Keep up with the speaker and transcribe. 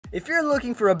If you're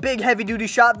looking for a big heavy-duty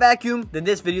shop vacuum, then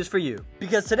this video is for you.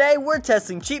 Because today we're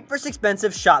testing cheap versus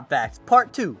expensive shop vacs,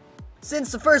 part 2.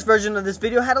 Since the first version of this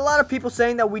video had a lot of people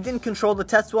saying that we didn't control the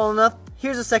test well enough,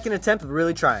 here's a second attempt of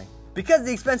really trying. Because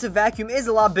the expensive vacuum is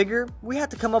a lot bigger, we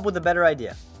had to come up with a better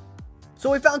idea.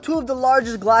 So we found 2 of the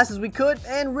largest glasses we could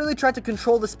and really tried to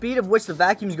control the speed of which the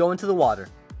vacuums go into the water.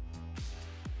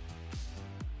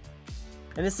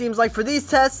 And it seems like for these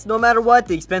tests, no matter what,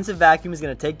 the expensive vacuum is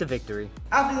going to take the victory.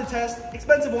 After the test,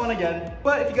 expensive one again,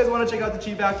 but if you guys want to check out the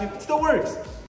cheap vacuum, it still works.